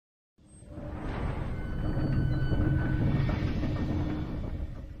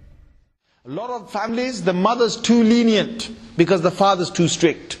lot of families, the mother's too lenient because the father's too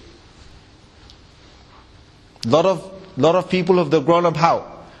strict. Lot of people have grown up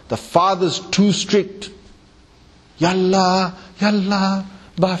how? The father's too strict. Yalla, yalla,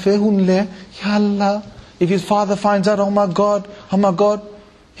 bafehunle, yalla. If his father finds out, oh my God,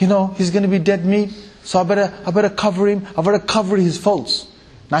 he's going to be dead meat. So I better cover him. I better cover his faults.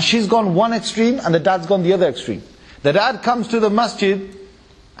 Now she's gone one extreme and the dad's gone the other extreme. The dad comes to the masjid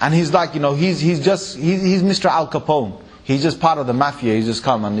and he's like, he's Mr. Al Capone. He's just part of the Mafia. He's just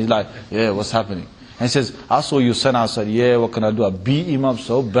come and he's like, yeah, what's happening? And he says, I saw your son outside. Yeah, what can I do? I beat him up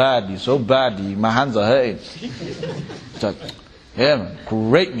so badly. My hands are hurting. It's like, yeah man,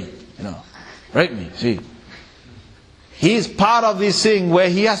 rape me, rape me, see. He's part of this thing where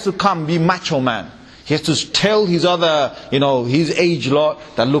he has to come, be macho man. He has to tell his other, his age lot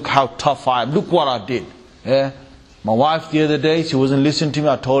that look how tough I am. Look what I did. Yeah. My wife the other day, she wasn't listening to me.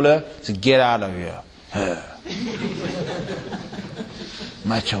 I told her to get out of here.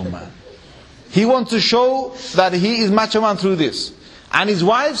 Macho man. He wants to show that he is macho man through this. And his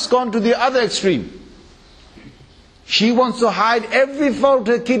wife's gone to the other extreme. She wants to hide every fault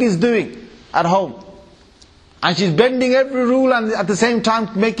her kid is doing at home. And she's bending every rule and at the same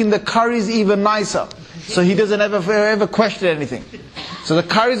time making the curries even nicer. So he doesn't ever question anything. So the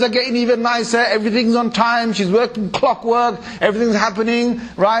curries are getting even nicer, everything's on time, she's working clockwork, everything's happening,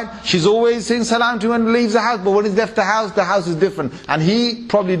 right? She's always saying salam to him when he leaves the house, but when he's left the house is different. And he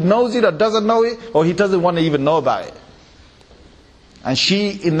probably knows it or doesn't know it, or he doesn't want to even know about it. And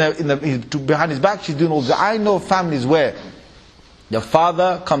she, behind his back, she's doing all this. I know families where the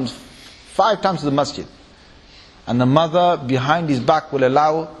father comes 5 times to the masjid. And the mother behind his back will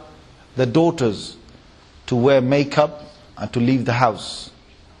allow the daughters to wear makeup and to leave the house.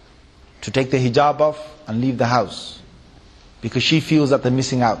 To take the hijab off and leave the house. Because she feels that they're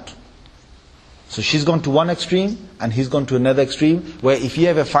missing out. So she's gone to one extreme and he's gone to another extreme, where if he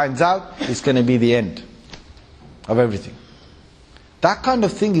ever finds out, it's going to be the end of everything. That kind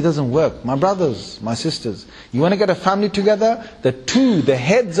of thing, it doesn't work. My brothers, my sisters, you want to get a family together? The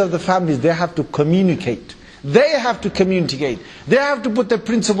heads of the families, they have to communicate. They have to communicate. They have to put their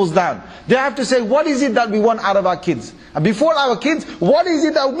principles down. They have to say, what is it that we want out of our kids? And before our kids, what is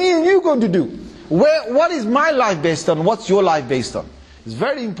it that me and you are going to do? What is my life based on? What's your life based on? It's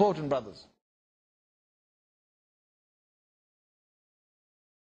very important, brothers.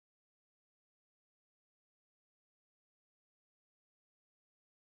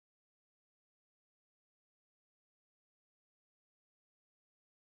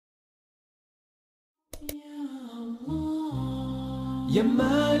 يا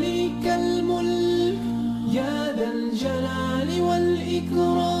مالك الملك يا ذا الجلال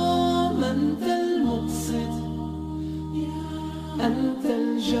والإكرام أنت المقسط أنت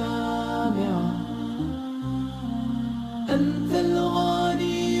الجامع أنت